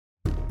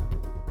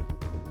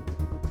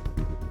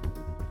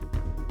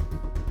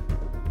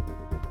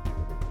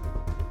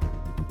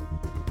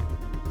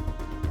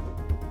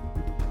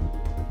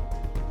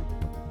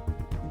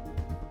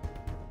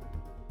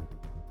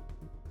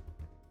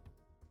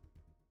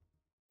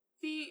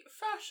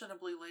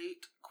fashionably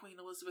late, Queen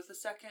Elizabeth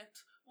II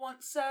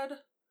once said,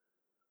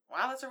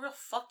 "Wow, that's a real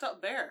fucked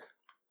up bear."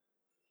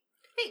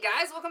 Hey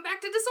guys, welcome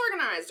back to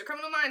Disorganized, a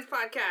Criminal Minds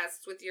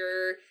podcast with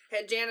your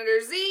head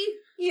janitor Z,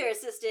 your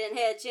assistant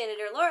head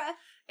janitor Laura,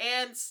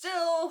 and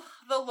still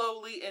the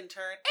lowly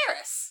intern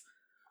Eris.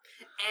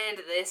 And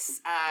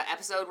this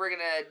episode we're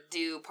gonna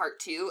do part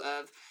 2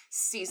 of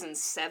season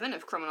 7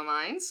 of Criminal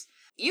Minds.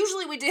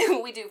 Usually we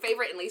do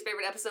favorite and least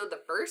favorite episode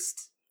the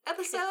first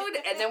episode,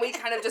 and then we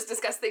kind of just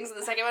discuss things in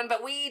the second one,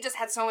 but we just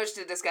had so much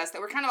to discuss that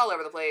we're kind of all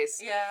over the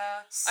place.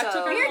 Yeah. So, I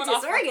took you're everyone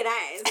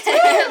disorganized.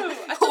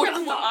 I took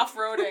everyone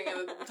off-roading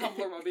in a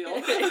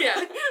Tumbler-mobile.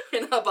 Yeah,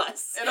 in a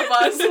bus. In a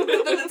bus.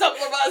 The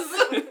Tumbler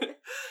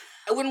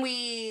bus. When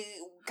we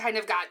kind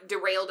of got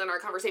derailed in our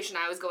conversation,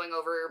 I was going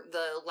over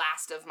the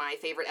last of my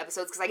favorite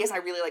episodes, because I guess I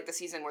really liked the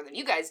season more than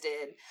you guys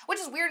did. Which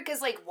is weird, because,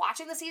 like,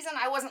 watching the season,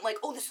 I wasn't like,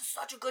 oh, this is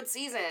such a good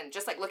season.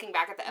 Just, like, looking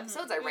back at the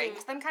episodes, I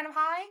ranked them kind of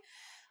high.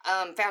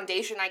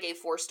 Foundation, I gave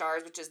 4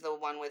 stars, which is the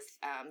one with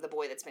the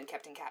boy that's been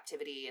kept in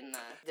captivity, and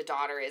the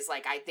daughter is,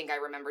 like, I think I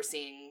remember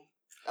seeing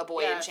a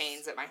boy in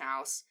chains at my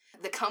house.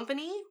 The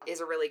Company is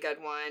a really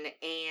good one,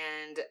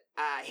 and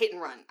Hit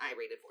and Run, I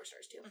rated 4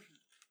 stars, too. Mm-hmm.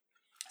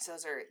 So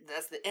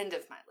that's the end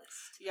of my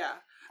list. Yeah.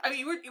 I mean,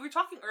 you were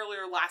talking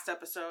earlier last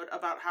episode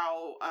about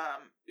how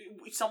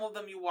some of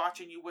them you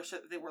watch and you wish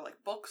that they were like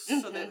books,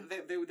 so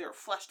that they were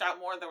fleshed out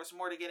more, there was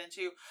more to get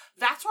into.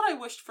 That's what I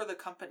wished for The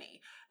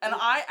Company. And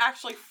I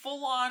actually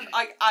full on,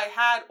 I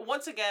had,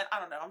 once again,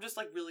 I don't know, I'm just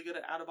like really good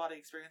at out-of-body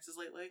experiences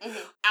lately.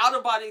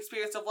 Out-of-body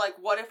experience of like,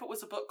 what if it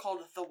was a book called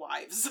The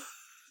Wives?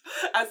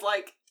 As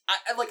like,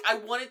 I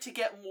wanted to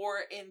get more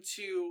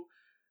into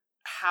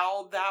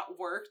how that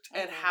worked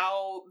and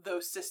how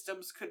those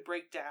systems could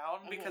break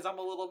down, because I'm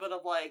a little bit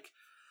of like,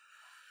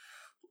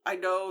 I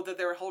know that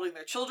they were holding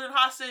their children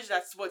hostage,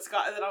 that's what's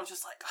got, and then I was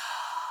just like,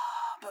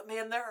 but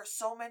man, there are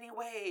so many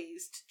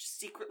ways to just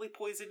secretly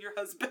poison your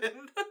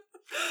husband.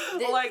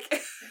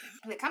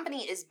 The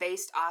Company is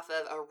based off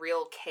of a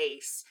real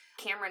case.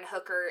 Cameron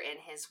Hooker and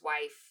his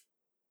wife,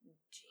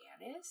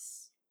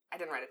 Janice? I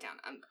didn't write it down,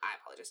 I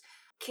apologize.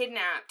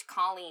 Kidnapped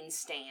Colleen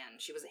Stan.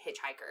 She was a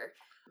hitchhiker.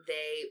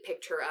 They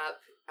picked her up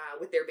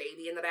with their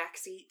baby in the back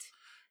seat,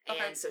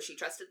 and so she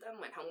trusted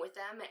them, went home with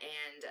them,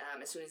 and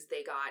as soon as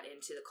they got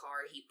into the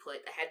car, he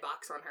put a head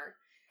box on her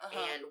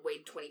and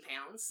weighed 20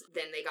 pounds.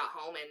 Then they got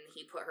home, and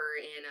he put her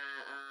in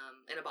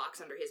a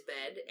box under his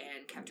bed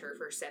and kept her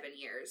for 7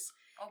 years.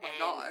 Oh my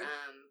God.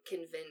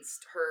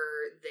 Convinced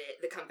her that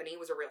the company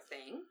was a real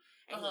thing,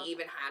 and he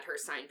even had her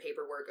sign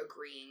paperwork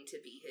agreeing to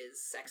be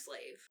his sex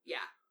slave.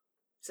 Yeah.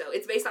 So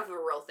it's based off of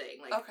a real thing.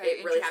 Like,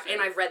 it really happened.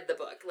 And I've read the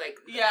book. Like,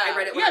 I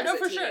read it when I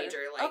was a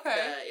teenager. Sure. Like,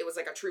 it was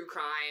like a true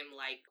crime,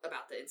 like,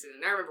 about the incident.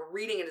 And I remember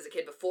reading it as a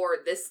kid before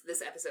this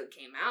episode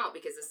came out,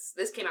 because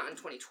this came out in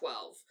 2012.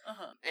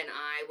 And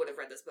I would have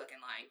read this book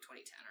in, like,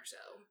 2010 or so.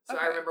 So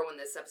I remember when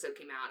this episode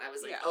came out, I was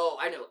like, oh,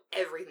 I know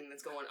everything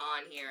that's going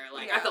on here.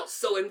 Like, I felt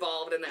so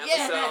involved in the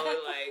episode.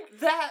 Like,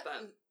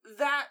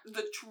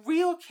 the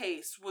real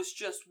case was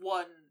just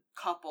one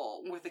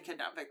couple with a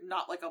kidnapping,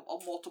 not like a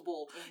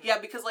multiple. Yeah,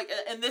 because like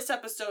in this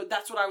episode,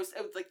 that's what I was,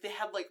 it was like they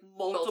had like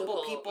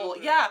multiple people.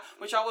 Yeah,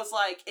 which I was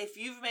like, if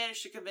you've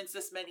managed to convince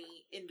this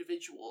many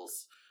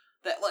individuals,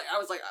 that like I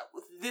was like,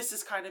 this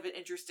is kind of an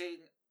interesting,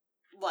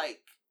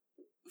 like,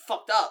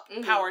 fucked up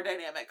power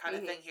dynamic kind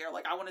of thing here.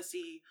 Like, I want to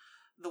see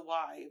the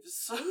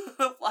wives.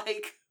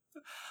 Like,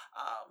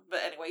 but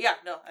anyway, yeah,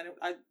 no,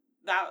 I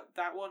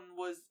that one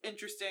was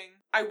interesting.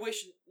 I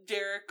wish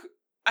Derek,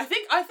 I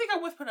think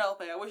I'm with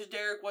Penelope. I wish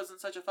Derek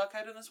wasn't such a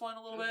fuckhead in this one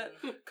a little bit.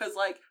 Because,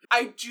 like,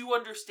 I do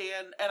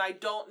understand, and I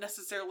don't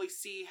necessarily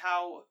see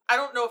how, I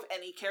don't know if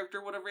any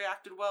character would have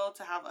reacted well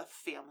to have a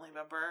family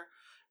member,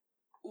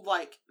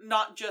 like,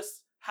 not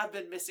just have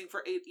been missing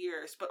for 8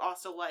 years, but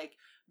also, like,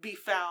 be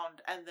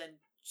found and then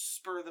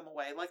spur them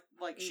away. Like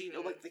she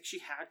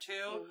had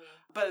to.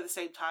 But at the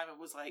same time, it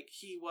was like,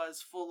 he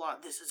was full on,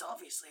 this is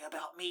obviously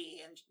about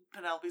me, and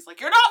Penelope's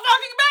like, you're not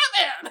fucking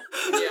Batman!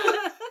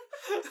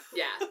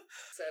 Yeah.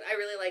 So I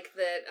really like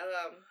that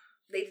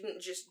they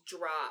didn't just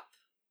drop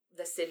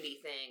the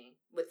Cindy thing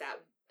with that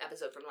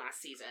episode from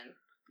last season.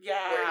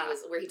 Yeah.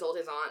 Where he told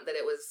his aunt that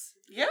it was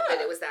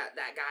that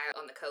guy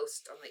on the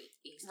coast, on the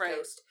east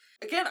coast.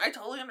 Again, I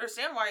totally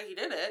understand why he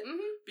did it.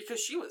 Because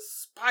she was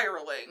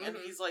spiraling, and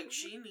he's like,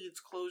 she needs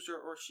closure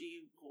or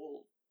she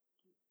will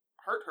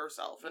hurt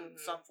herself in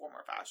some form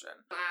or fashion.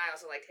 I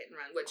also liked Hit and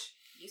Run, which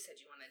you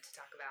said you wanted to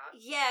talk about.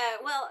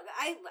 Yeah, well,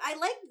 I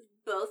liked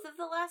both of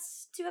the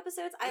last 2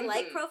 episodes. I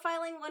like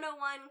Profiling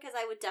 101, because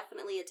I would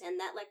definitely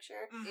attend that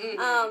lecture.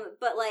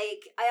 But,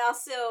 like, I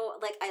also,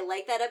 like, I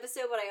like that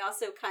episode, but I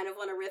also kind of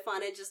want to riff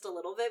on it just a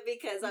little bit,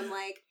 because I'm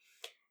like,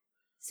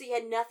 so you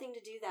had nothing to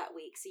do that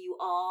week, so you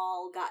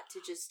all got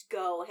to just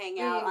go hang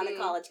out on a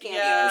college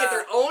campus. Yeah. Get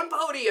their own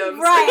podiums.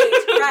 Right.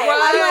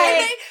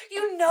 Like,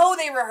 you know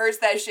they rehearsed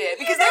that shit,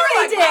 because they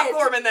were like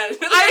platforming that.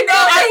 I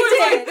know,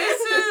 like,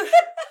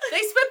 they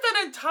spent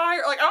that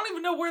entire, like, I don't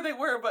even know where they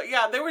were, but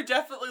yeah, they were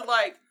definitely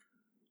like,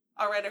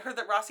 all right, I heard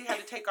that Rossi had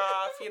to take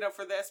off,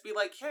 for this. Be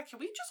like, yeah, can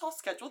we just all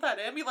schedule that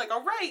in? Be like,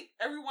 all right,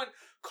 everyone,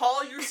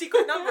 call your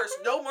secret numbers.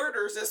 No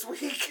murders this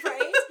week.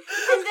 Right?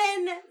 And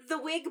then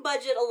the wig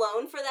budget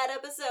alone for that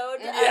episode.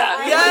 Yeah.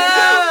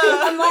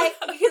 I'm like,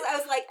 because I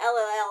was like,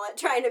 LOL,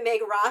 trying to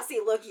make Rossi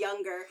look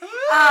younger.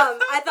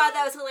 I thought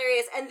that was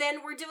hilarious. And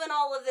then we're doing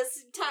all of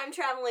this time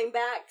traveling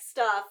back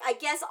stuff. I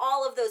guess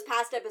all of those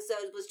past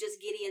episodes was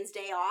just Gideon's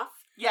day off.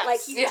 Yes.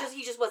 Like he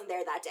just wasn't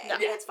there that day. No.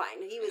 That's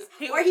fine. He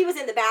was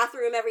in the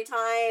bathroom every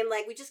time.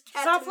 Like we just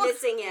kept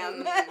missing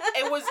him.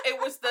 It was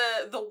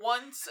the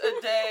once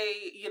a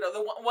day,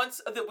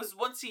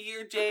 once a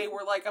year day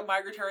where like a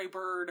migratory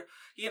bird,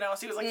 so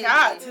he was like,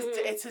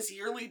 it's his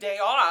yearly day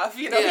off.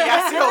 He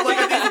has to go look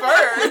at these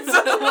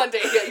birds. One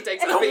day he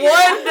takes off.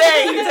 One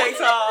day he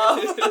takes off.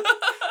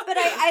 But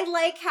I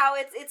like how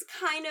it's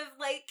kind of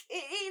like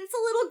it's a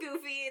little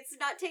goofy. It's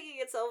not taking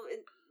itself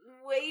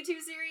way too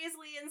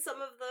seriously in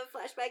some of the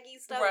flashbacky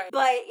stuff, right.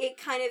 But it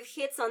kind of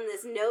hits on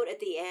this note at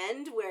the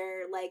end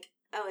where like,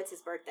 oh, it's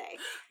his birthday,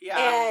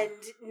 and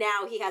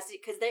now he has to,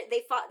 because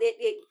they fought.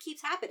 It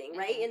keeps happening,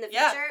 right, in the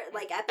future,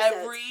 like episodes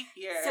every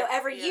year. So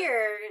every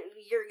year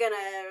you're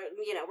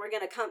gonna, we're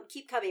gonna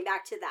keep coming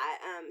back to that.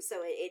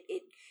 So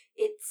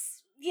it's.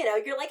 You're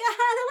like, look at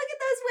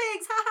those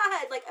wigs,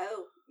 like,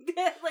 oh,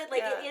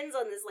 like it ends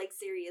on this like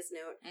serious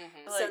note.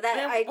 Mm-hmm. So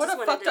that I just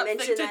wanted to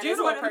mention that as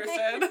one of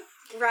my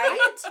right.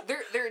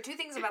 There are two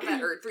things about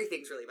that, or three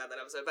things really about that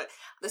episode. But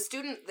the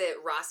student that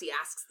Rossi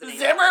asks the name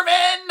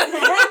Zimmerman.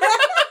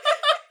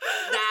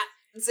 That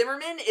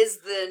Zimmerman is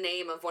the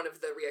name of one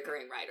of the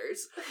reoccurring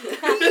writers.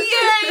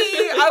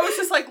 Yay! I was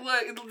just like,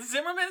 look,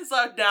 Zimmerman's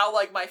now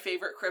like my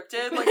favorite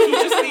cryptid. Like he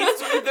just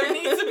there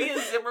needs to be a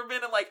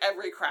Zimmerman in like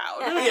every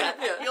crowd. Yeah.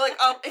 You're like,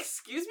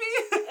 excuse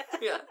me?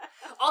 Yeah.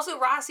 Also,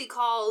 Rossi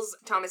calls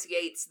Thomas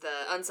Yates, the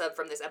unsub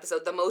from this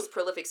episode, the most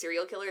prolific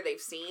serial killer they've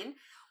seen.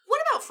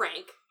 What about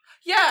Frank?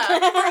 Yeah.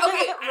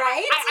 Okay,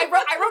 right? I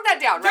wrote that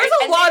down, right?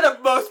 There's a lot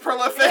of most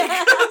prolific.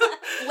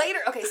 Later,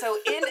 okay, so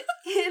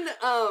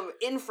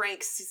in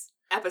Frank's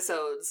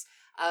episodes,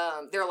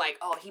 they're like,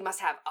 oh, he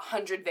must have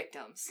 100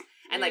 victims.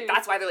 And like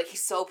that's why they're like,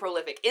 he's so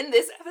prolific. In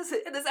this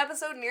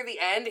episode near the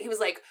end, he was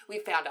like, we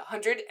found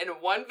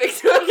 101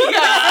 victims.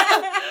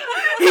 Yeah.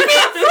 He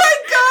beat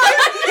Frank, guys!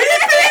 He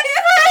beat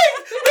Frank!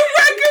 The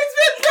record's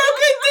been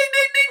broken! Ding,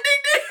 ding, ding,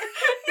 ding,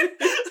 ding!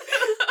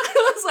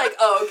 I was like,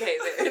 oh, okay,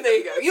 there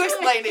you go. You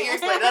explained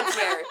it.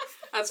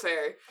 That's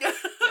fair.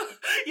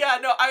 Yeah,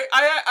 no,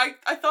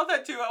 I thought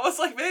that too. I was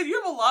like, man,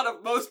 you have a lot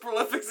of most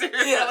prolific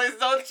serial killers,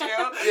 don't you?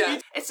 Yeah.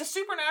 It's a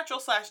Supernatural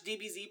 /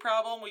 DBZ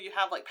problem where you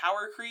have like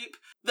power creep.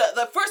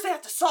 The first they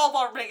have to solve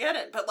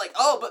Armageddon, but like,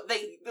 but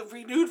they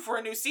renewed for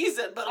a new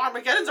season, but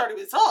Armageddon's already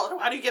been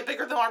solved. How do you get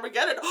bigger than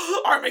Armageddon?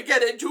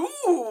 Armageddon 2!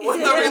 The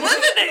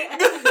Reliving!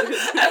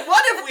 And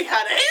what if we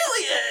had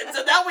aliens?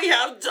 And now we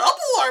have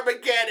double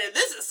Armageddon!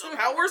 This is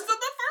somehow worse than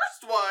the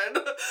first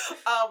one!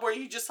 Where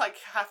you just like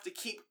have to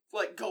keep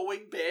like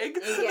going big.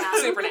 Yeah.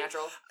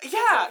 Supernatural.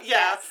 Yeah.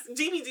 Yes.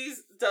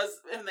 DBZ does,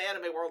 in the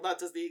anime world, that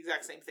does the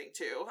exact same thing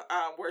too.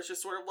 Where it's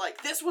just sort of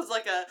like, this was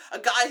like a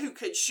guy who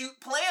could shoot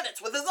planets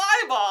with his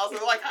eyeballs.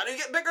 They're like, how do you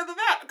get bigger than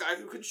that? A guy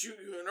who can shoot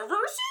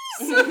universes?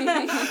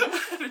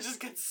 It just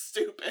gets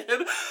stupid.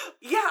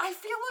 Yeah, I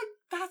feel like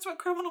that's what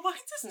Criminal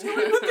Minds is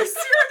doing with the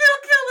serial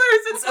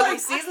killers. It's Okay, like,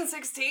 season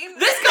 16?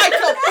 this guy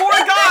killed 4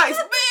 guys!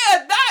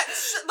 Man,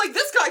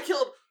 this guy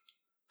killed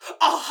 100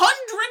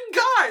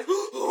 guys!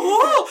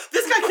 Oh,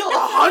 this guy killed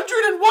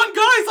 101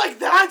 guys! Like,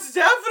 that's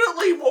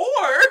definitely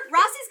more!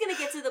 Rossi's gonna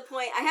get to the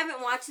point. I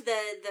haven't watched the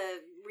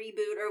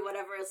reboot or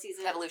whatever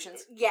season.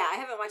 Evolutions. Yeah, I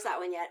haven't watched that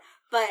one yet.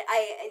 But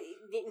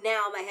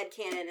now my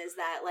headcanon is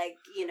that, like,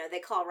 they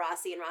call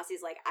Rossi, and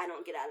Rossi's like, I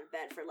don't get out of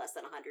bed for less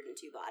than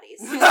 102 bodies.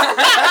 Yeah,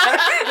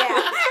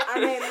 I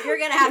mean, you're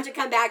gonna have to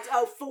come back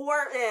to,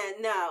 4?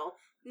 No,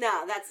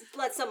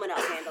 let someone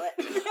else handle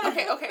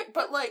it. Okay,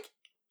 but like,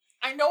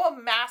 I know a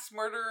mass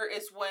murder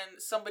is when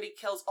somebody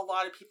kills a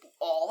lot of people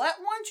all at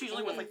once,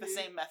 usually with like the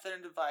same method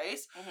and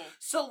device. Mm-hmm.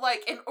 So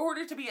like, in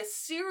order to be a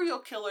serial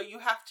killer, you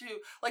have to,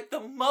 like, the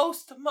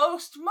most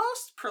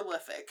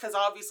prolific, because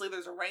obviously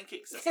there's a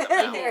ranking system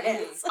now. There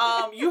is.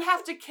 You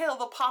have to kill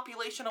the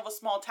population of a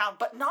small town,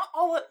 but not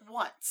all at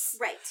once.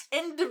 Right.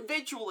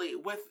 Individually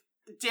with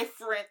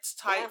different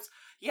types.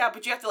 Yeah,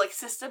 but you have to like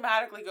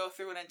systematically go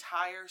through an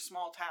entire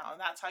small town.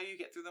 That's how you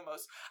get through the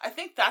most. I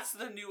think that's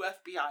the new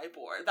FBI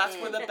board. That's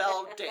where the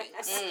bell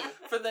dings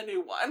for the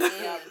new one.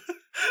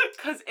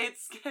 Because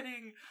it's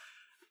getting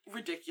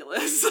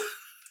ridiculous.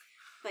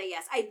 But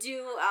yes, I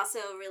do also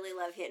really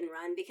love Hit and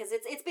Run because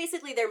it's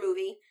basically their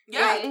movie.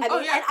 Yeah. Right? I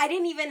mean, and I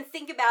didn't even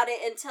think about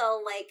it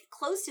until like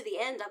close to the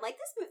end. I'm like,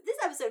 this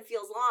episode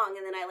feels long,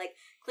 and then I like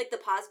click the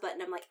pause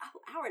button. I'm like,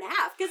 hour and a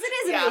half, because it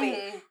is a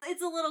movie.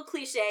 It's a little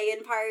cliche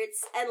in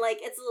parts, and like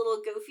it's a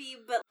little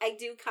goofy, but I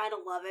do kind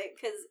of love it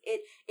because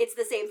it's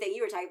the same thing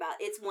you were talking about.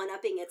 It's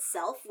one-upping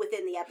itself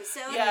within the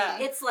episode.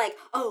 Yeah. It's like,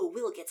 oh,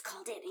 Will gets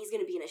called in. He's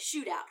going to be in a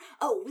shootout.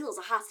 Oh, Will's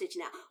a hostage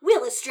now.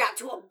 Will is strapped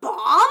to a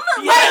bomb.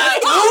 Yeah,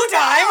 like,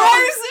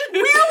 Alzheimer's?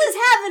 Will is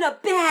having a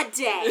bad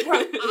day. He's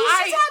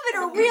just having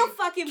a real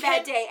fucking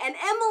bad day. And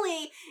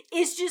Emily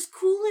is just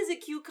cool as a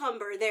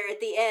cucumber there at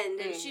the end.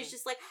 And she's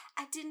just like,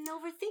 I didn't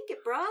overthink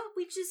it, bruh.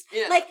 We just,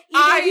 like,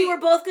 either we were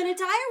both gonna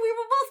die or we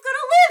were both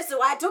gonna live,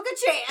 so I took a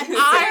chance.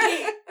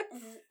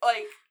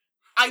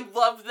 I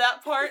loved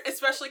that part,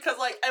 especially because,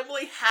 like,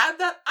 Emily had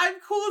that I'm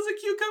cool as a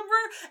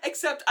cucumber,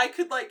 except I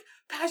could, like,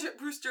 Paget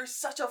Brewster is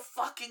such a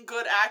fucking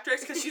good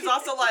actress, because she's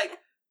also like,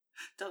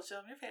 don't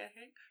show me your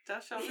panicking.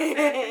 Don't show me your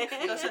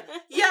panicking.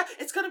 Yeah,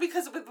 it's gonna be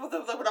because of... Oh, no, I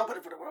feel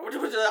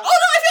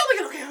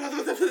like... Okay,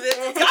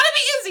 it's gotta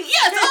be easy.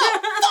 Yes, oh,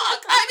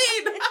 fuck. I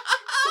mean...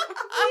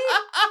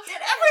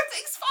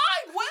 everything's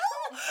fine,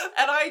 Will.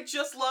 And I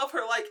just love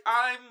her. Like,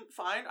 I'm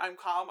fine. I'm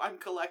calm. I'm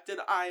collected.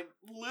 I'm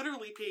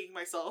literally peeing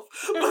myself,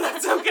 but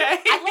that's okay.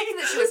 I like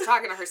that she was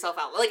talking to herself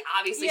out loud. Like,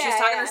 obviously, she was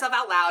talking to herself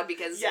out loud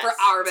because for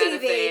our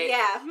benefit. TV,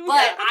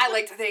 But I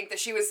like to think that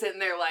she was sitting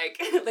there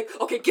like,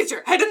 okay, get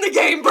your head in the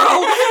game, bro.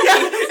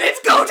 It's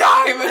go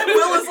time. And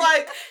Will is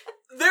like,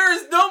 there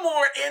is no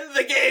more in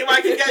the game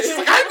I can get. She's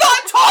like, I'm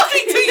not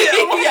talking to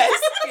you.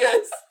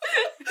 Yes.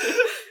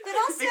 But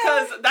also,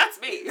 because that's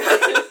me.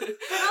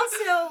 But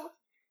also,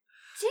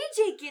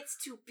 JJ gets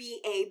to be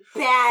a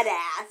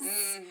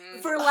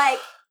badass for like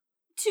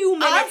 2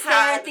 minutes there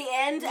at the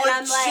end, and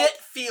I'm like, legit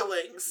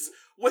feelings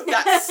with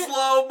that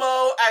slow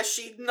mo as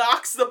she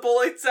knocks the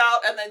bullets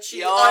out and then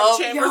she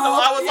unchambers them.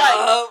 I was like,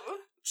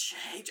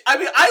 JJ. I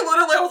mean, I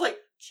was like,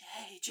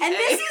 JJ. And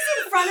this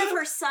is in front of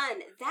her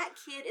son. That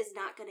kid is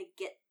not going to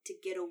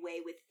get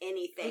away with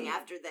anything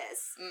after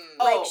this.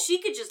 Like,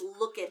 she could just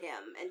look at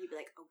him and he'd be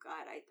like, oh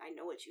God, I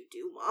know what you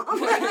do, Mom.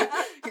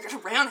 You're going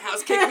to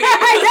roundhouse kick me.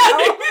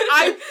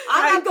 I know.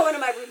 I'm going to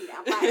my room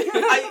now.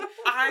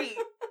 Bye.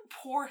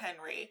 Poor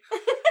Henry.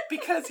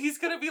 Because he's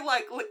going to be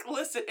like,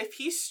 listen, if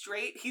he's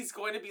straight, he's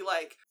going to be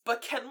like,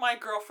 but can my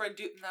girlfriend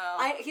do...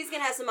 No. He's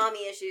going to have some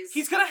mommy issues.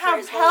 He's going to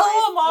have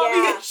hella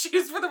mommy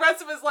issues for the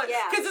rest of his life.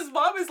 Because his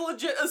mom is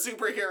legit a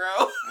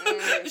superhero.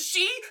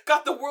 She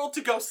got the world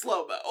to go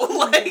slow-mo.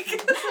 Like,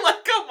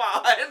 come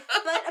on.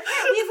 But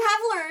we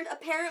have learned,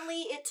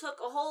 apparently it took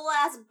a whole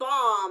ass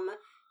bomb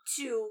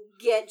to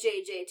get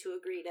JJ to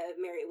agree to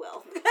marry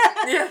Will. You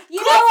know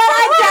what?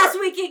 I guess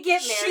we could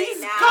get married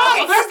She's now.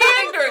 got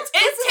standards.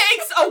 It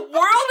takes a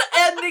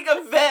world-ending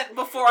event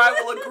before I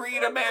will agree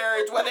to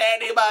marriage with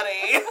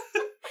anybody.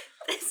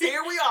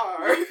 Here we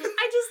are.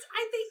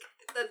 I think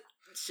the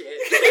shit.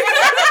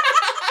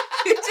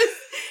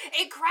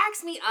 It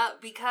cracks me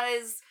up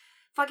because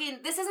fucking,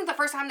 this isn't the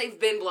first time they've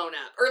been blown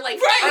up. Or like,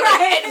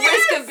 at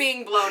risk of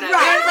being blown up.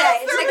 Right.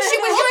 It's like she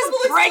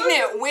was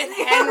pregnant with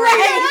Henry.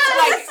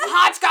 Like,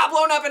 Hotch got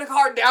blown up in a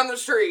car down the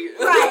street.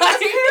 Right.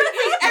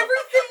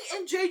 Everything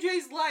in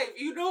JJ's life,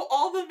 you know,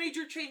 all the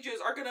major changes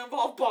are going to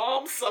involve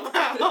bombs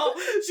somehow.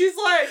 She's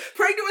like,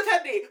 pregnant with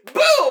Henry.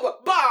 Boom!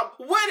 Bomb!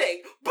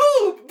 Wedding!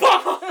 Boom!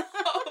 Bomb!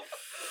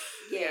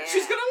 Yeah.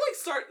 She's gonna like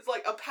start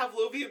like a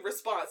Pavlovian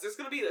response. There's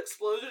gonna be an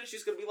explosion and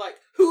she's gonna be like,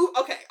 who?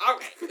 Okay,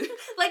 alright.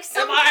 Like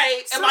am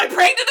I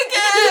pregnant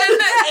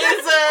again?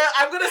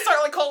 I'm gonna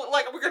start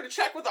like we're gonna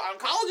check with the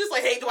oncologist,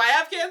 like, hey, do I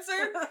have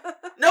cancer?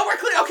 No, we're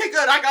clear. Okay,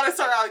 good. I gotta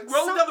start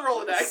rolling down the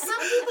Rolodex.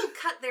 Some people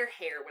cut their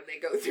hair when they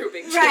go through a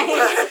big change.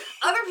 Right.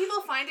 Other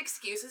people find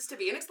excuses to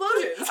be in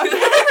explosions.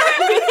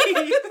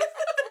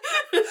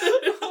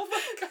 Oh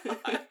my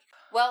god.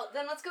 Well,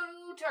 then let's go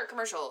to our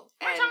commercial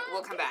and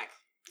we'll come back.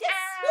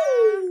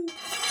 Yes.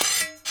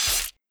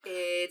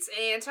 It's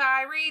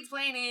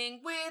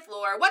anti-Readsplaining with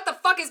Laura. What the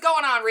fuck is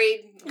going on,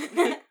 Reed?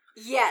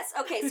 Yes.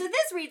 Okay, so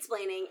this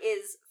Readsplaining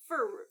is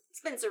for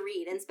Spencer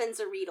Reed and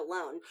Spencer Reed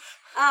alone.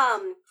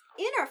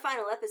 In our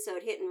final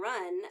episode, Hit and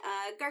Run,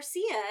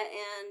 Garcia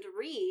and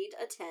Reed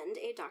attend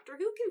a Doctor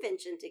Who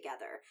convention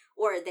together.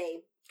 Or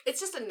they... It's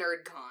just a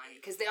nerd con,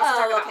 because they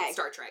also talk about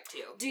Star Trek,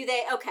 too. Do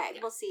they? Okay,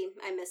 Well, see,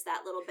 I missed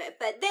that little bit.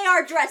 But they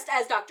are dressed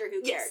as Doctor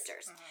Who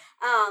characters.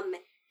 Mm-hmm.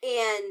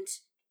 And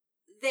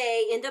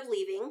they end up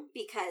leaving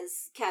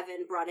because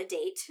Kevin brought a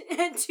date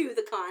to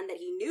the con that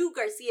he knew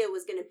Garcia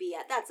was going to be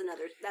at. That's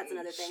another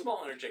thing.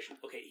 Small interjection.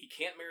 Okay, he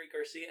can't marry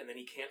Garcia, and then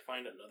he can't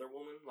find another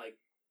woman like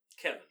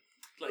Kevin.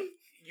 Like,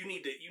 you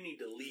need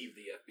to leave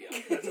the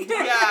FBI. That's a toxic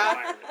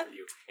environment for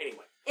you.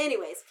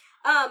 Anyways,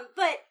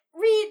 but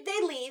Reed, they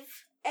leave,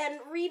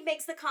 and Reed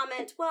makes the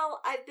comment,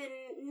 well, I've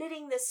been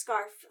knitting this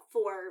scarf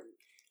for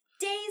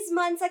days,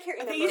 months, I can't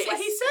remember. He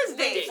says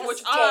days,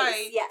 which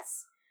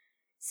yes.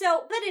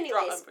 So, but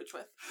anyways,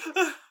 with.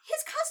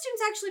 His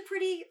costume's actually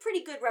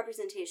pretty good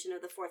representation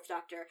of the Fourth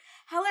Doctor.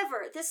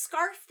 However, the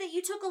scarf that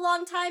you took a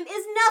long time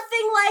is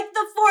nothing like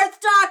the Fourth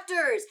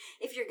Doctor's!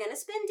 If you're gonna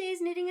spend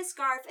days knitting a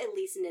scarf, at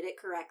least knit it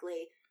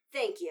correctly.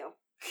 Thank you.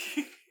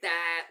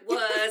 That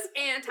was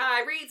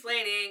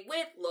anti-Readsplaining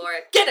with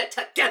Laura. Get it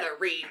together,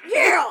 Reed!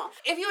 Yeah!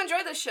 If you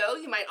enjoy the show,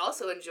 you might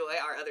also enjoy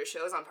our other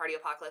shows on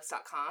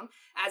PartyApocalypse.com,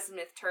 As the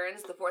Myth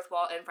Turns, The Fourth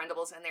Wall, and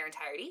Friendables in their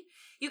entirety.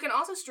 You can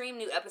also stream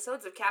new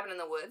episodes of Cabin in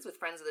the Woods with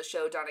friends of the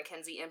show, Donna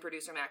Kenzie and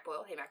producer Mac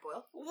Boyle. Hey, Mac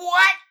Boyle.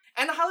 What?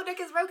 And The Holodeck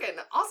is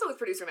Broken, also with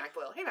producer Mac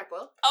Boyle. Hey, Mac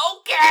Boyle.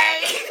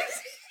 Okay!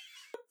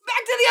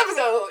 back to the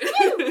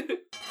episode.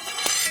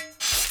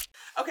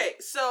 Okay,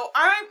 so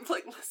I'm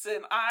like,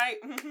 listen,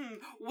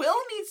 Will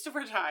needs to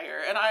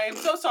retire, and I am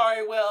so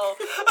sorry, Will.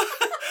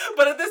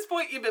 But at this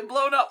point, you've been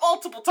blown up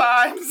multiple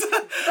times.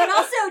 But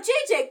also,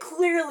 JJ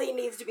clearly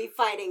needs to be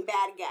fighting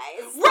bad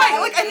guys. Right,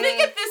 like, I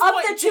think at this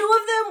point... Of the two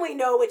of them, we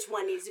know which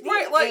one needs to be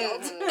right, like,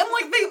 killed. and they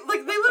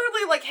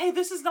literally, like, hey,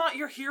 this is not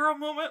your hero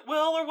moment,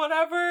 Will, or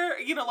whatever.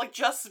 You know, like,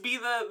 just be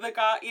the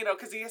guy, you know,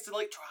 because he has to,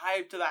 like,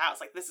 drive to the house.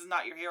 Like, this is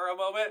not your hero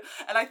moment.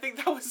 And I think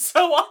that was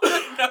so on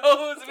the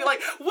nose. I mean,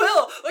 like,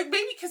 Will, like,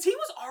 maybe because he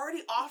was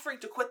already offering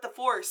to quit the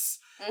Force,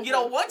 you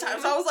know, one time.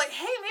 So I was like,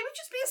 hey, maybe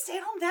just be a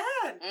stay-at-home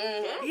dad.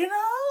 You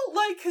know?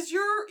 Like, because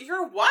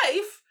your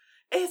wife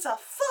is a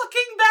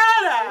fucking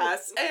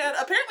badass. And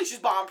apparently she's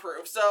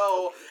bomb-proof,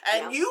 so,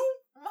 and you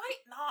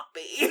might not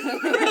be. So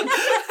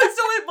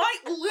it might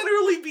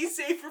literally be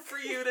safer for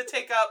you to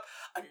take up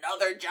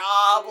another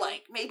job,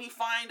 like maybe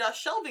find a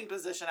shelving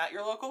position at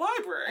your local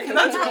library. And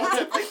that's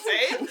relatively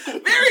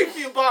safe. Very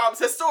few bombs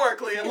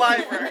historically in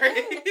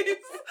libraries.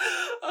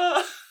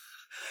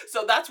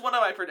 So that's one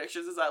of my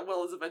predictions, is that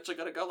Will is eventually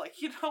going to go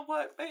like, you know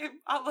what, babe,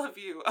 I love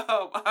you.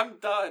 I'm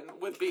done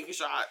with being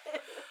shot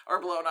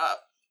or blown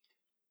up.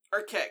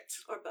 Or kicked.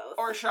 Or both.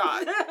 Or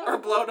shot. Or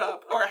blown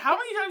up. Or how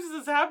many times has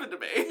this happened to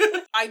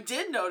me? I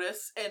did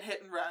notice in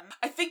Hit and Run,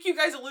 I think you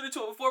guys alluded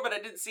to it before, but I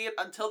didn't see it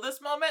until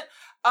this moment.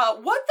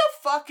 What the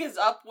fuck is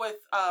up with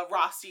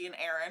Rossi and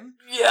Aaron?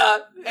 Yeah.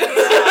 And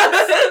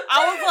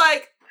I was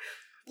like,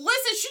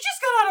 listen, she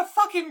just got out of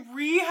fucking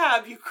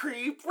rehab, you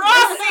creep.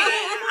 Rossi!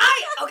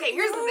 Okay,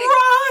 here's the thing.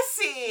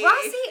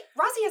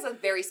 Rossi has a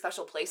very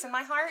special place in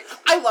my heart.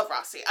 I love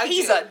Rossi.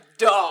 He's a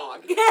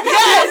dog.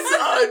 Yes!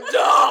 A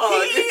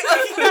dog!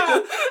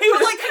 He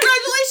was like,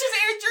 congratulations,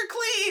 Aaron, you're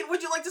clean.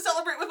 Would you like to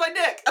celebrate with my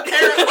dick?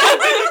 Apparently.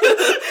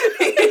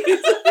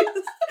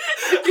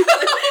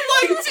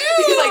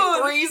 He's like,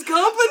 Three's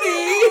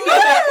Company.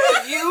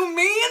 You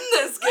mean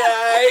this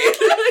guy.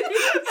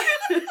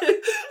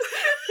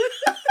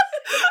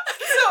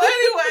 So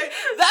anyway,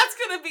 that's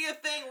gonna be a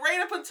thing right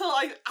up until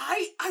I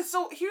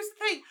so here's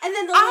the thing. And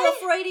then the little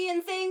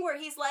Freudian thing where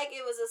he's like,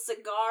 it was a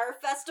cigar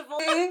festival.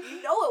 You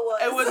know it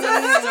was. It was a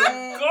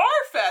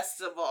cigar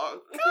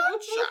festival.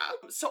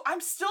 Gotcha. So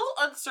I'm still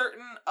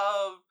uncertain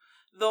of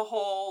the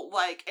whole,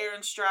 like,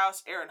 Aaron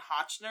Strauss, Aaron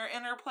Hotchner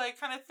interplay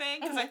kind of thing.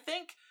 Because I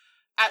think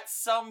at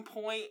some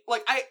point,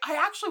 like, I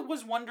actually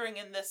was wondering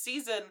in this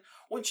season,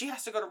 when she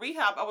has to go to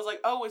rehab, I was like,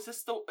 oh, is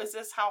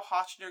this how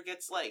Hotchner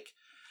gets, like,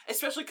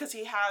 especially because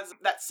he has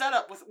that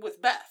setup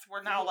with Beth,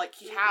 where now, like,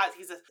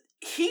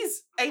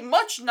 he's a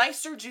much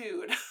nicer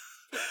dude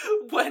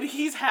when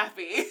he's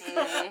happy.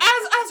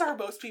 As are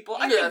most people.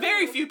 I mean,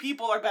 very few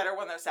people are better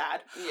when they're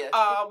sad.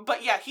 Yeah.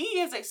 But yeah, he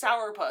is a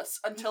sourpuss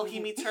until he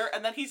meets her,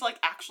 and then he's, like,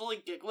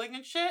 actually giggling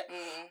and shit.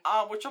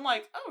 Which I'm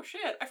like, oh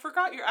shit, I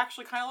forgot you're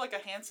actually kind of like a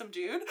handsome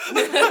dude.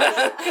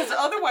 Because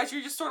otherwise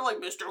you're just sort of like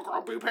Mr.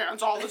 Grumpy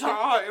Pants all the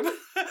time.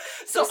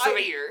 So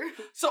severe.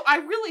 So I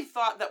really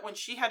thought that when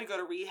she had to go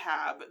to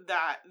rehab,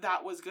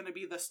 that was going to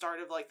be the start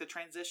of, like, the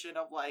transition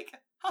of, like,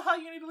 haha,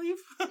 you need to leave?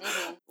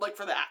 Like,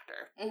 for the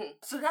actor.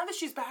 So now that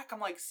she's back, I'm,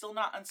 like, still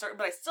not uncertain,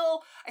 but I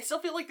still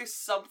feel like there's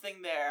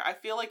something there. I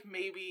feel like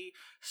maybe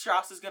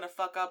Strauss is gonna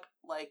fuck up,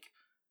 like,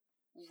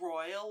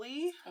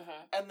 royally,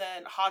 and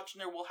then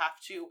Hotchner will have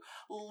to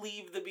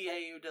leave the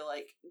BAU to,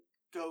 like,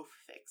 go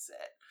fix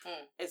it,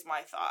 is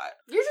my thought.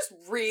 You're just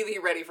really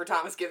ready for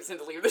Thomas Gibson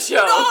to leave the show.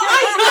 No,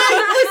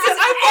 listen,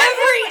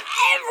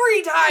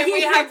 every time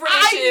we have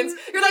predictions,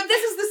 you're like,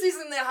 this is the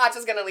season that Hotch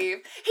is gonna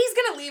leave. He's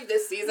gonna leave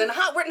this season.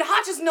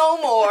 Hotch is no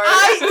more.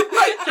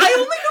 I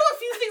only know a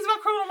few things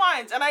about Criminal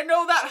Minds, and I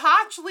know that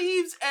Hotch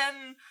leaves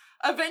and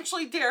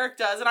eventually Derek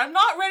does, and I'm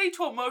not ready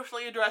to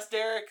emotionally address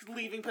Derek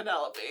leaving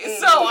Penelope.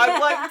 So I'm,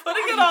 like,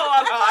 putting it all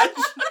on Hotch.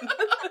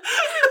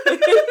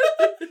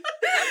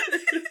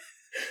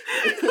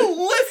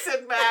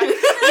 Listen, Matt, you're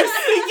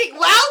speaking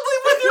loudly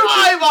with your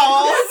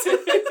eyeballs.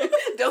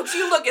 Don't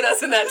you look at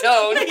us in that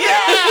tone.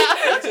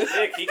 Yeah. That's a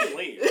dick. He can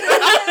leave.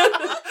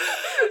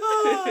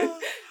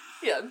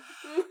 Yeah.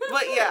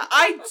 But yeah,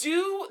 I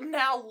do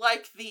now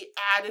like the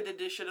added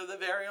addition of the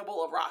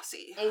variable of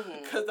Rossi.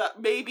 Because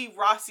that maybe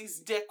Rossi's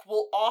dick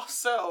will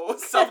also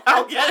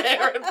somehow get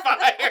Aaron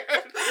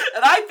fired.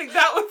 And I think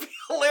that would be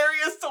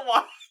hilarious to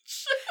watch.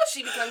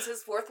 She becomes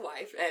his fourth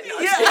wife. And I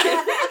mean,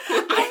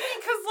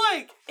 because,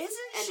 like,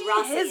 isn't she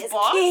Rossi his is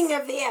boss? king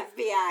of the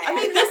FBI. I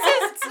mean,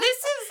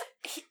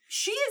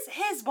 she is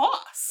his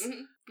boss.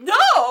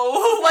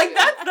 No, like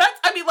that's.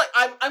 I mean, like,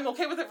 I'm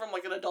okay with it from,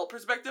 like, an adult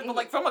perspective, but,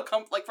 like, from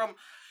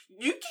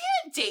you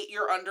can't date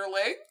your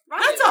underling.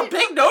 That's a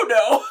big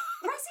no-no.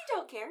 Rossi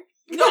don't care.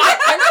 No,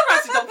 I know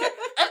Rossi don't care.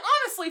 And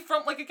honestly,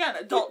 from, like, again,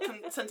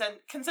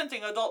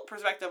 consenting adult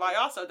perspective, I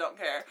also don't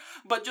care.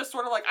 But just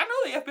sort of like, I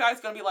know the FBI is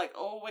going to be like,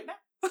 oh, wait, now.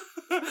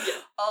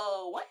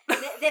 What?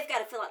 They've got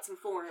to fill out some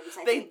forms,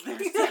 I think.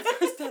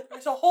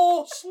 There's a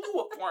whole slew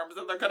of forms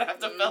that they're going to have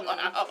to fill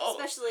out.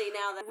 Especially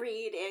now that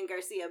Reed and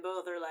Garcia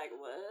both are like,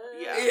 what?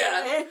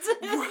 Yeah.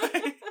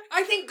 Right.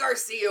 I think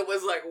Garcia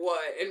was like,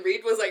 what? And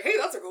Reed was like, hey,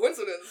 that's a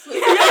coincidence.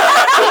 It's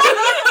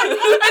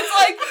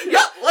like,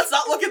 yep, let's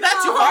not look at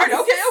that too hard.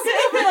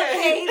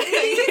 Okay.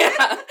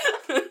 Yeah.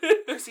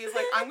 Garcia's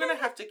like, I'm going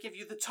to have to give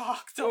you the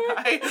talk, don't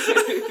I?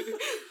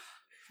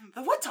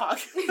 The what talk?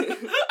 I'm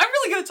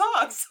really good at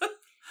talks.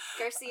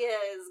 Garcia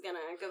is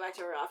gonna go back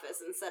to her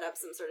office and set up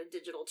some sort of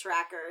digital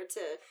tracker to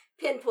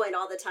pinpoint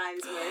all the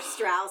times where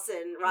Strauss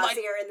and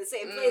Rossi are in the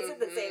same place at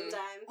the same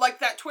time. Like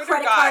that Twitter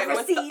Credit guy card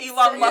with the receipts.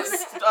 Elon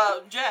Musk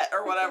jet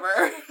or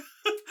whatever.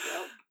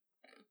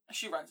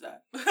 She runs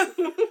that.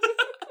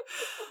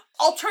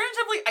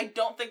 Alternatively, I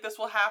don't think this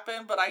will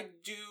happen, but I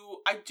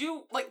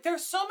do, like,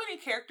 there's so many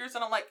characters,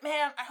 and I'm like,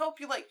 man, I hope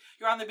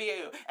you're on the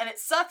BAU. And it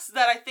sucks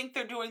that I think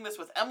they're doing this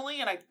with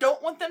Emily, and I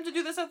don't want them to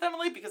do this with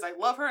Emily, because I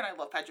love her, and I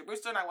love Patrick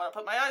Brewster, and I want to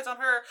put my eyes on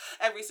her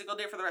every single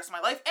day for the rest of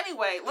my life.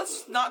 Anyway,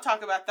 let's not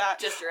talk about that.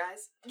 Just your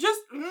eyes?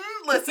 Just,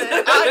 listen,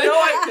 I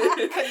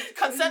know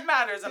consent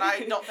matters, and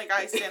I don't think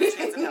I stand a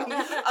chance in hell.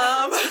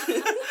 I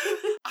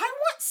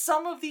want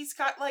some of these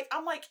guys, like,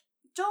 I'm like,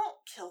 don't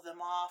kill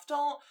them off,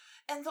 don't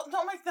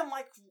make them,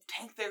 like,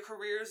 tank their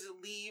careers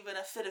and leave in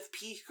a fit of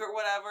pique or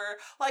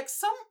whatever. Like,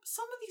 some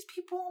of these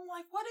people, I'm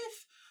like, what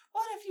if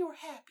you were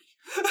happy?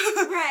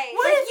 Right.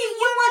 What like, if you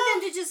want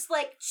them to just,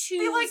 like,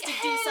 choose like, to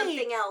do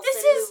something else and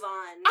move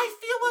on. I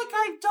feel like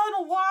I've done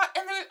a lot,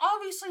 and there's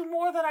obviously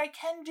more that I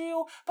can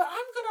do, but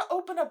I'm gonna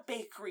open a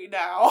bakery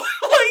now.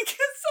 Like,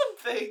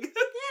 something.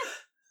 Yeah.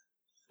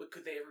 But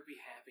could they ever be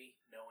happy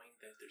knowing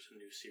that there's a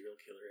new serial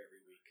killer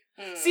every week?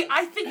 See,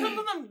 I think some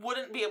of them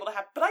wouldn't be able to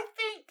have, but I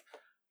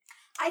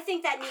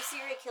think that new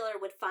serial killer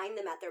would find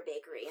them at their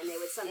bakery, and they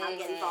would somehow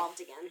get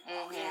involved again.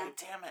 Oh, yeah,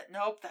 damn it.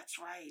 Nope, that's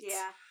right.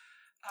 Yeah.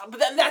 But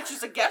then that's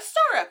just a guest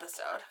star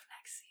episode.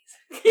 Next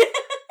season.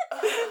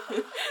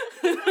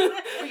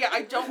 But yeah,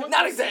 I don't want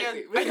Not Garcia,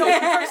 exactly. I don't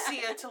want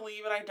Garcia to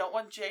leave, and I don't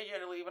want JJ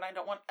to leave, and I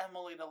don't want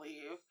Emily to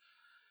leave.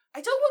 I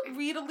don't want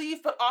Reed to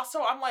leave, but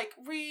also I'm like,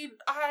 Reed,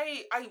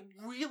 I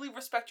really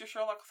respect your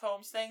Sherlock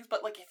Holmes things,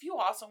 but like if you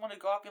also want to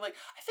go out and be like,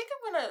 I think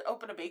I'm gonna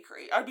open a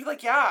bakery, I'd be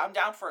like, yeah, I'm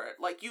down for it.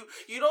 Like you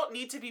don't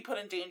need to be put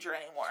in danger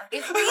anymore.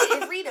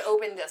 If Reed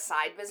opened a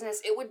side business,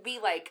 it would be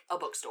like a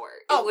bookstore.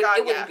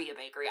 It wouldn't be a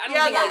bakery. I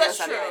don't think that's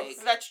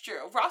true. That's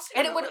true. Rossi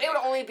and it would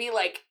only be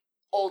like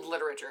old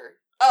literature.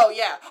 Oh,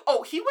 yeah.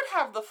 Oh, he would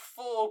have the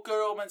full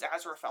Good Omens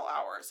Azrael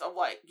hours of,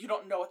 like, you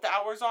don't know what the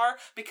hours are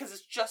because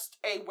it's just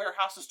a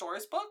warehouse of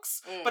stories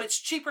books, but it's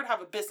cheaper to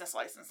have a business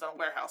license than a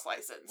warehouse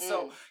license.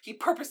 So he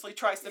purposely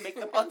tries to make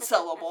them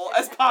unsellable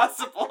as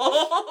possible.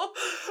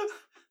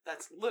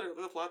 That's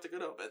literally the plot to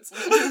Good Omens.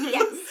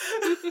 Yes.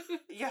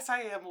 Yes,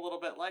 I am a little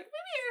bit like,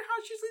 maybe Aaron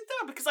Hodge should leave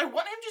down because I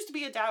want him just to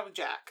be a dad with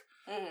Jack.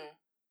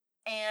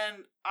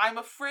 And I'm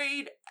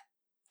afraid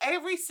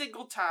every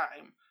single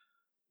time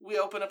we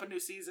open up a new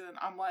season,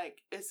 I'm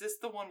like, is this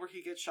the one where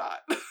he gets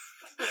shot?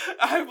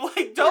 I'm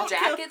like, don't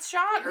Jack gets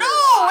shot? No,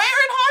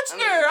 Aaron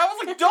Hotchner! I was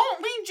like, don't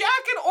leave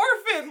Jack an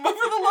orphan, but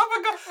for the love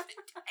of God.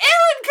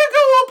 Aaron could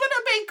go open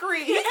a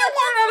bakery. He can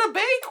learn how to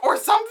bake or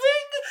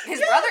something.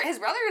 His brother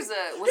was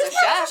a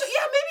chef.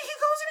 Yeah, maybe he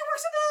goes and he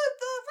works at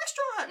the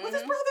restaurant with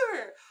his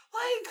brother.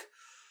 Like,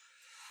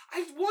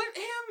 I want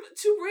him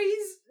to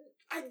raise...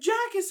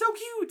 Jack is so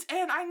cute,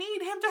 and I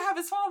need him to have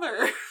his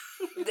father.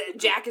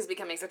 Jack is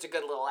becoming such a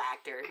good little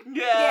actor.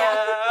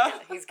 Yeah.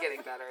 He's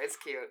getting better. It's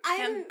cute.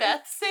 Can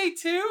Beth say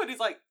too? And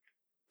he's like,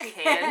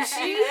 can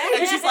she?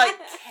 And she's like,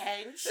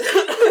 can she?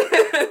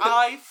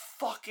 I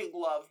fucking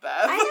love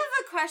Beth. I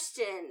have a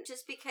question,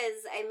 just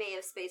because I may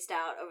have spaced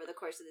out over the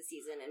course of the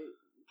season and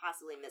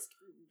possibly missed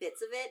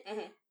bits of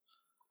it.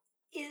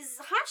 Is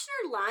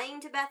Hotchner lying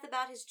to Beth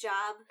about his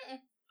job?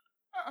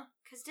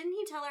 Because didn't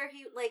he tell her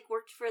he, like,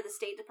 worked for the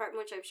State Department,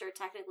 which I'm sure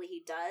technically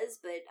he does,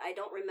 but I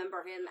don't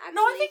remember him actually.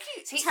 No, I think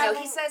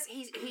he says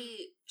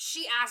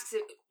she asks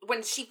it,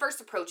 when she first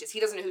approaches,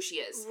 he doesn't know who she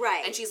is.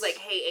 Right. And she's like,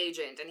 hey,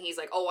 agent. And he's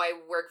like, oh, I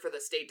work for the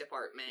State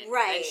Department.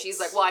 Right. And she's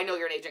like, well, I know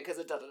you're an agent because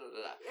of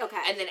da-da-da-da-da.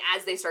 Okay. And then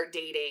as they start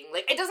dating,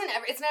 like,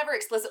 it's never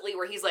explicitly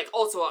where he's like,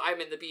 also, I'm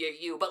in the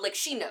BAU, but, like,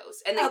 she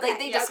knows. And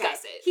they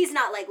discuss it. He's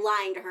not, like,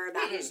 lying to her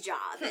about his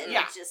job. And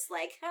just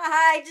like,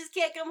 I just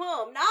can't come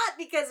home. Not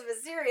because of a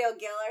serial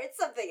killer. It's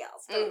something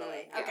else.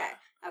 Totally.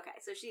 Okay,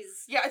 so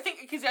she's... Yeah, I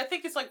think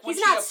it's like... He's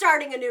not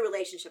starting a new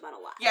relationship on a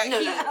lie. Yeah,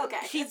 no.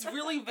 Okay. He's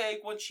really vague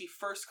when she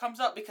first comes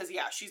up because,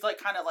 she's like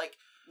kind of like...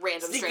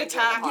 Random stranger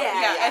attack.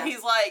 Yeah, and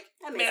he's like,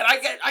 man, I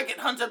get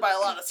hunted by a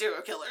lot of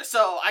serial killers,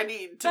 so I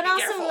need to be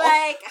careful. But also,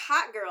 like,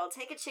 hot girl,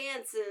 take a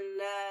chance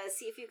and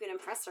see if you can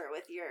impress her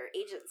with your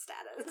agent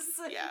status.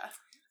 Yeah.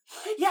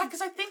 Yeah,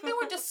 because I think they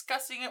were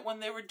discussing it when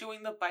they were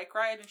doing the bike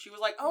ride, and she was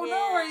like, oh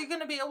no, are you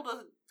going to be able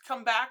to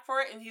come back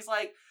for it? And he's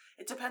like,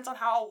 it depends on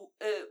how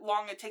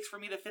long it takes for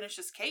me to finish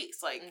this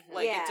case. Like,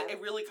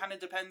 it really kind of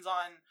depends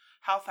on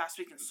how fast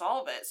we can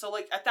solve it. So,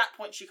 like, at that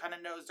point, she kind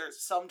of knows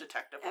there's some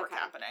detective work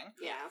happening.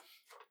 Yeah.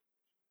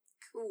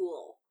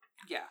 Cool.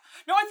 Yeah.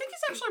 No, I think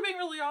he's actually being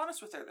really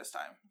honest with her this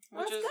time,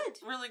 which is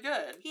good. really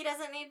good. He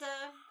doesn't need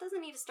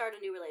to start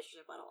a new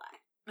relationship on a lie.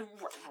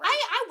 Right.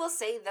 I will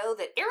say, though,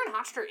 that Aaron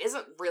Hotchner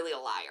isn't really a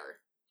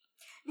liar.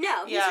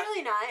 No, he's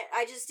really not.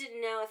 I just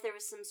didn't know if there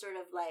was some sort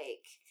of,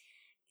 like,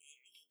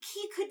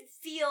 he could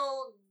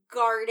feel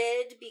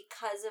guarded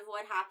because of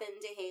what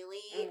happened to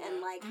Haley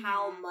and, like,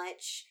 how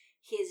much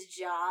his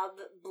job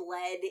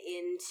bled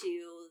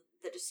into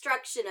the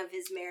destruction of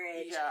his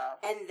marriage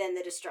and then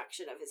the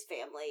destruction of his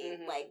family,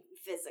 like,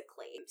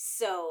 physically.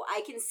 So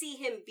I can see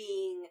him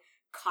being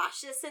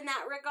cautious in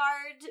that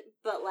regard,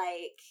 but,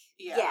 like,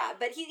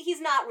 but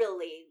he's not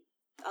really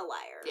a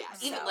liar. Yeah,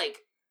 so. even, like,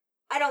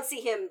 I don't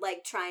see him,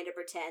 like, trying to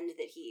pretend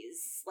that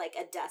he's, like,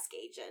 a desk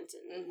agent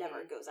and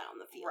never goes out in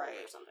the field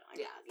or something like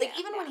that. Like,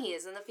 even when he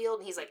is in the field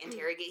and he's, like,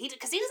 interrogating,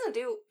 because he doesn't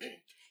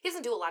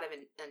do a lot of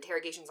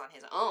interrogations on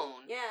his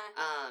own. Yeah.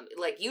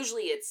 Like,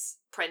 usually it's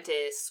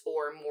Prentice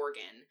or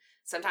Morgan.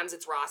 Sometimes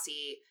it's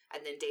Rossi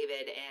and then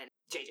David and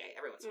JJ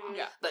every once in a while.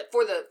 Yeah. But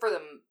for the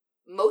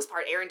most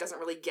part, Aaron doesn't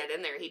really get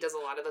in there. He does a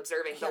lot of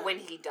observing, but when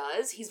he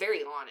does, he's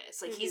very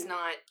honest. Like, he's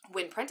not,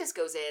 when Prentice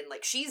goes in,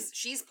 like, she's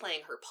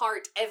playing her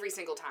part every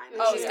single time.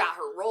 Like, she's got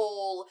her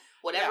role,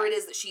 whatever it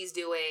is that she's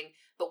doing,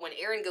 but when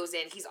Aaron goes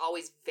in, he's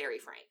always very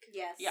frank.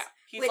 Yes. Yeah.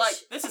 He's like,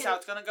 this is how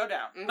it's gonna go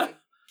down.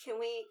 Can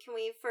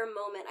we for a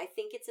moment, I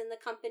think it's in the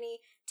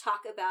company,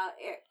 talk about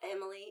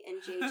Emily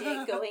and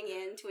JJ going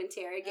in to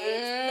interrogate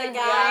the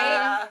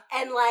guy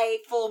and,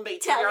 like, full matriarchy,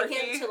 telling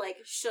him to, like,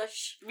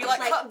 shush. Be like,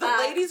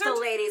 the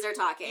ladies are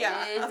talking.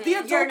 Yeah, the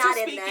adults You're not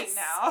are in speaking this.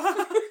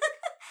 now.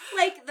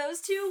 Like,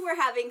 those two were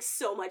having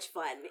so much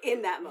fun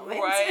in that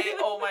moment. Right?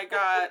 Oh my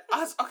god.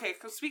 Okay,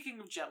 because speaking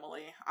of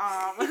Gemily,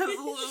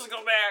 let's just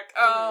go back.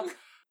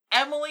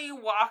 Emily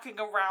walking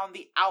around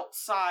the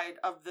outside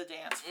of the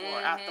dance floor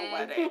at the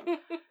wedding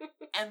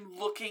and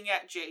looking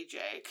at JJ,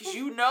 because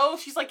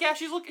she's like,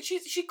 she's looking.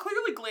 She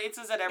clearly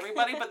glances at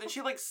everybody, but then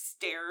she, like,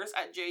 stares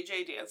at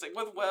JJ dancing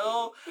with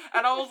Will,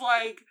 and I was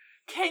like,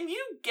 can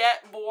you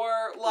get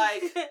more,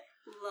 like,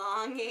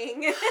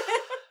 longing?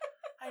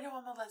 I know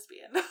I'm a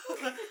lesbian.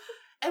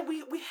 And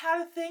we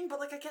had a thing, but,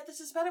 like, I get this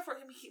is better for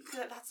him.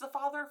 That's the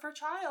father of her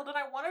child, and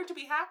I want her to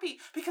be happy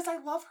because I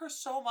love her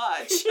so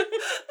much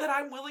that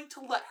I'm willing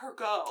to let her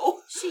go.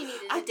 She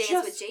needed to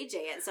dance with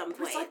JJ at some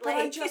point. But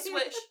I just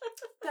wish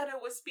that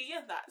it was me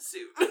in that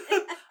suit.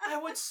 I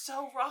would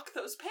so rock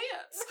those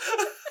pants.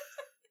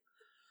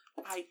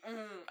 I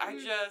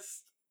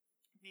just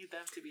need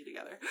them to be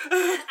together.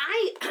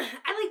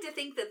 I like to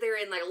think that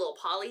they're in, like, a little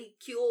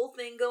polycule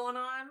thing going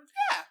on.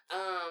 Yeah.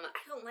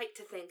 I don't like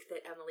to think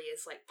that Emily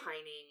is, like,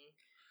 pining,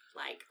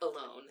 like,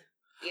 alone.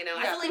 You know,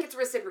 I feel like it's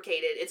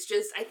reciprocated. It's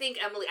just, I think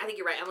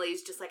you're right.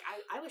 Emily's just like,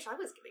 I wish I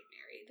was getting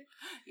married.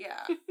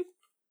 Yeah.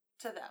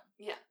 To them.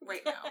 Yeah.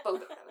 Right now.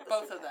 Both of them.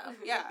 Both of them.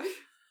 Yeah.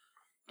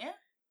 Yeah.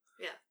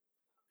 Yeah.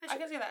 I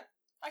can see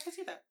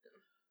that.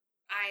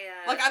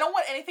 I like, I don't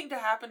want anything to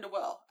happen to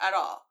Will at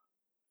all.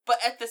 But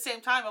at the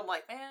same time, I'm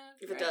like, man.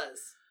 If it does.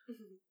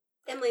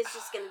 Emily's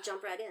just gonna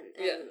jump right in.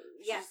 And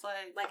She's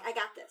like, I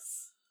got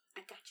this. I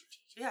got you,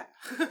 JJ. Yeah.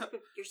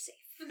 You're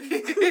safe.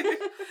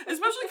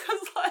 Especially because,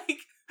 like,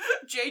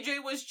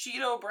 JJ was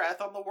Cheeto breath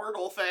on the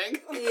Wordle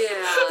thing.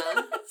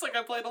 Yeah. It's like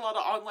I played a lot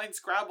of online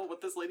Scrabble with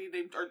this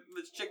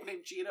chick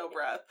named Cheeto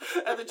breath.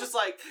 And then just,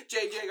 like,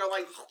 JJ going,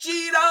 like,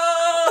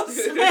 Cheetos!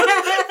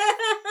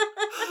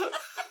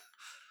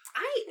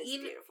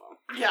 Beautiful.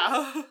 Yeah.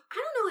 I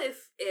don't know if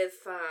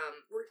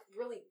we're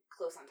really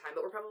close on time,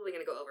 but we're probably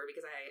going to go over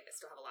because I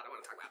still have a lot I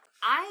want to talk about.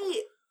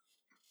 I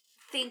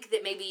think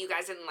that maybe you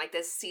guys didn't like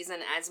this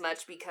season as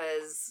much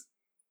because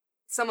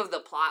some of the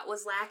plot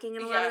was lacking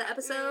in a lot of the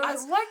episodes. I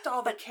liked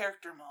all the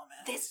character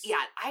moments.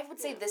 I would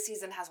say this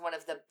season has one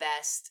of the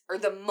best, or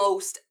the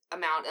most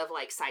amount of,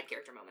 like, side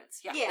character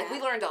moments. Yeah. Like, we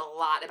learned a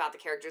lot about the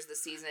characters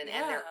this season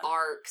and their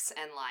arcs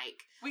and,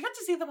 like... We got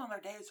to see them on their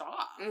days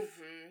off.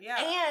 Mm-hmm. Yeah.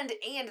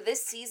 And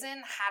this season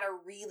had a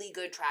really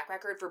good track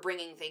record for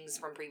bringing things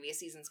from previous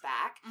seasons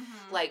back.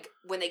 Mm-hmm. Like,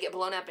 when they get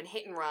blown up in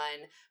Hit and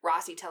Run,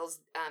 Rossi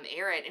tells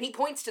Aaron, and he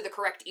points to the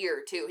correct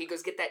ear, too. He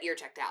goes, get that ear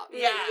checked out.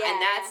 Yeah. And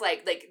that's,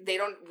 like, they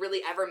don't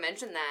really ever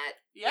mention that.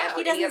 Yeah.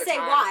 He doesn't say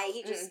why.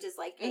 He just is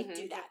like, hey,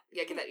 do that.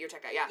 Yeah, get that ear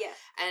checked out. Yeah. Yeah.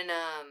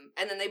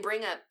 And then they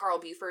bring up Carl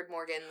Buford,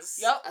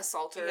 Morgan's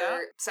assaulter,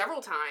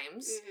 several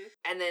times.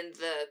 Mm-hmm. And then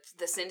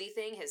the Cindy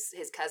thing,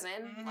 his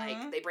cousin,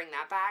 like, they bring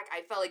that back.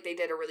 I felt like they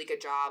did a really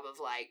good job of,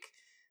 like,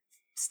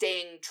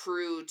 staying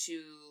true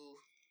to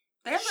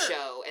the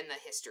show and the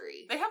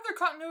history. They have their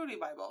continuity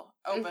Bible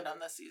open on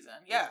this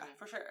season. Yeah,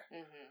 for sure.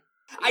 Mm-hmm.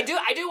 Yeah. I did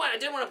want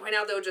to point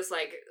out, though, just,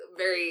 like,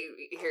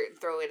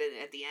 throw it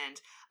in at the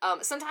end.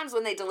 Sometimes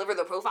when they deliver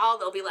the profile,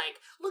 they'll be like,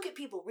 look at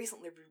people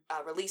recently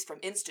released from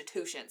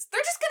institutions.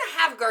 They're just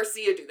gonna have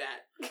Garcia do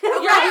that.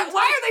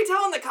 Why are they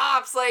telling the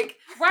cops, like...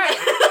 Right.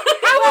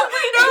 How would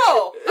we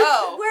know?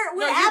 Oh,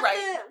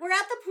 we're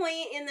at the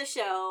point in the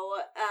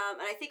show,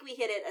 and I think we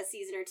hit it a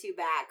season or two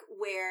back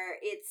where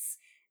it's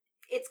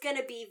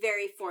gonna be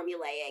very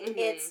formulaic. Mm-hmm.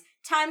 It's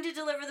time to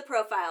deliver the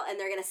profile, and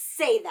they're gonna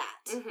say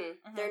that.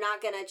 Mm-hmm. They're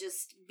not gonna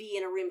just be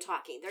in a room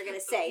talking. They're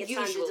gonna say it's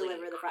time to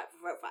deliver the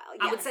profile.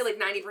 Yes. I would say like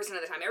 90%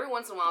 of the time. Every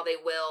once in a while, they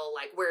will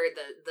like where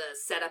the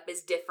setup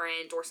is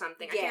different or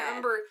something. I can't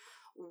remember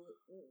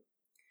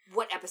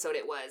what episode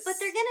it was. But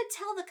they're gonna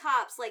tell the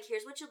cops like,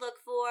 here's what you look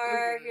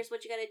for. Here's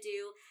what you gotta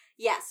do.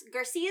 Yes,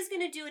 Garcia's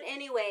gonna do it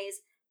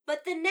anyways.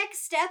 But the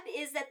next step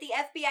is that the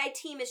FBI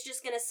team is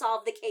just going to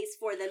solve the case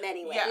for them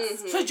anyway.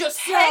 Yes. So just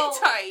hang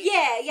tight.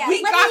 Yeah.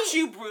 We got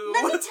you, bro.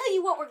 Let me tell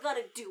you what we're going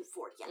to do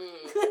for you.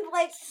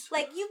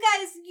 like you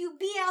guys, you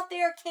be out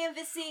there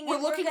canvassing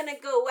and we're going to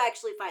go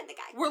actually find the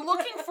guy. We're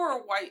looking for a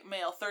white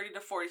male, 30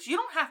 to 40. You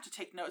don't have to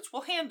take notes.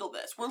 We'll handle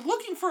this. We're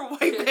looking for a white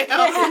male. We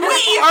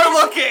are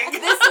looking.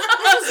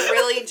 This is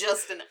really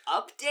just an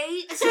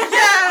update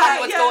on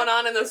what's going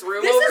on in this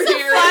room over here. This is a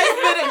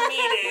 5-minute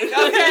meeting,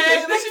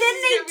 okay? But then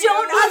they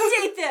don't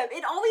update them.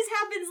 It always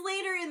happens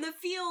later in the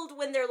field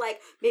when they're like,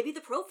 maybe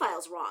the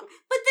profile's wrong.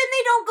 But then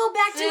they don't go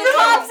back to the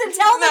cops and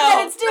tell them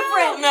that it's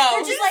different.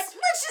 They're just like,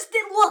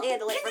 we'll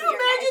handle it from here, guys. Can you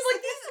imagine,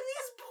 like,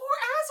 these poor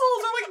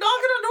assholes are, like,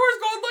 knocking on doors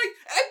going, like,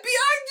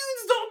 FBI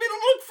dudes told me to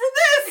look for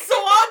this, so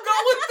I'm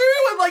going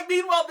through. And, like,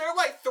 meanwhile, they're,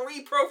 like,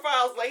 3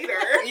 profiles later.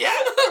 Yeah.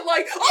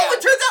 Like, it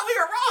turns out we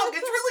were wrong.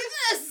 It's really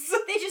this.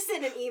 They just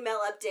send an email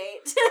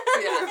update.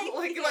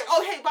 like,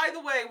 oh, hey, by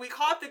the way, we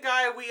caught the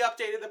guy, we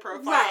updated the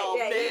profile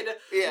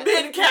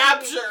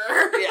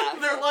mid-capture. Yeah.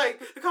 They're like,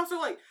 the cops are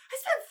like, I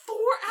spent 4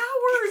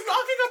 hours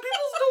knocking on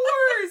people's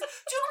doors.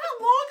 Do you know how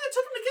long it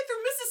took him to get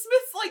through Mrs.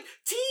 Smith's, like,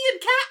 tea and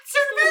cat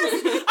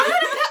service? I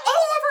had to pet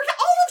all of her cat.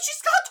 Oh, look,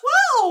 she's got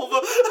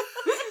 12.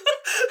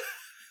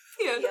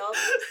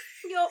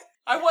 Yup.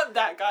 I want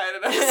that guy in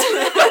an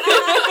episode.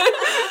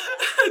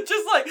 It's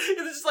just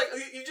like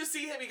you just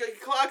see him. He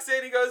clocks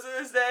in. He goes to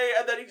his day,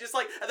 and then and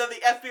then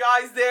the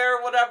FBI's there,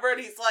 or whatever,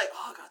 and he's like,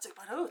 "Oh, I gotta take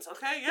my notes."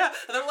 Okay, yeah.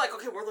 And they're like,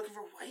 "Okay, we're looking for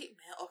a white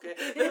male." Okay,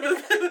 and then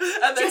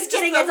just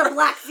kidding. It's a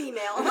black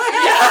female.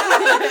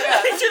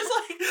 He just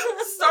like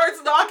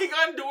starts knocking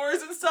on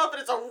doors and stuff, and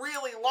it's a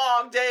really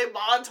long day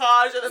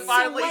montage, and then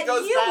finally he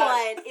goes back. What you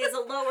want is a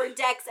Lower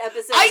Decks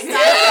episode. I do,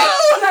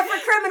 but for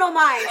Criminal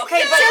Minds.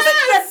 Okay, but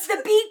the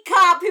beat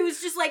cop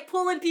who's just like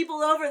pulling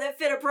people over that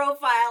fit a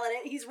profile,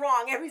 and he's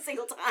wrong every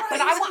single time.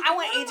 But I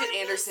want Agent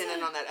Anderson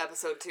in on that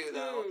episode too,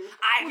 though.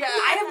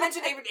 I have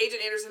mentioned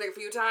Agent Anderson a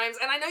few times,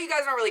 and I know you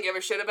guys don't really give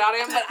a shit about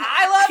him, but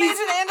I love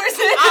Agent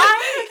Anderson.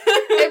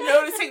 I am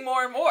noticing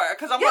more and more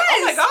because I'm like,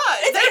 oh my god,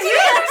 it's Agent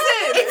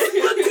Anderson.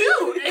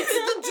 It's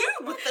the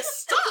dude with the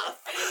stuff.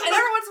 And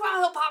every once in a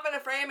while he'll pop in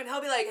a frame and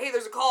he'll be like, "Hey,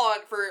 there's a call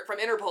on from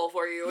Interpol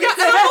for you." Yeah,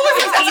 and I'm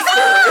always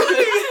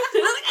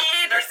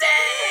Anderson.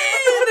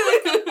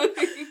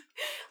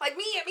 Like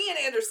me and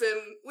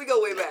Anderson, we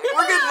go way back.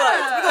 We're good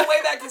buds. We go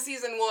way back to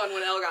season 1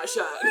 when Elle got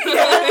shot.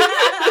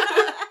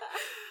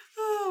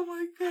 Oh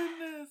my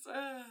goodness.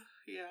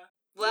 Yeah.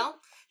 Well,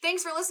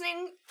 thanks for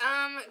listening,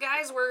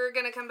 guys. We're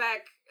gonna come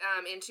back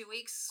in 2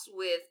 weeks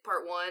with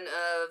part 1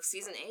 of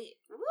season 8.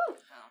 Woo!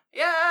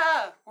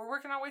 Yeah, we're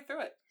working our way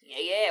through it.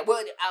 Yeah.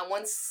 Well,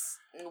 once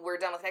we're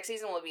done with next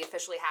season, we'll be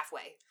officially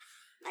halfway.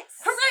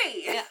 Nice.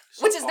 Hooray! Yeah.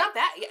 Which is not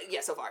bad.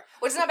 Yeah, so far.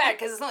 Which is not bad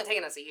because it's only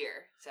taken us a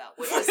year. So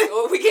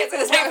we can't say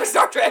the same for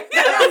Star Trek.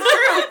 That's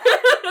true.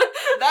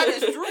 That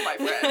is true, my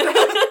friend.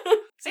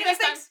 See you next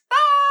time.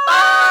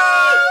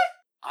 Bye!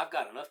 I've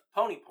got enough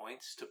pony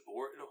points to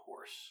board a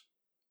horse.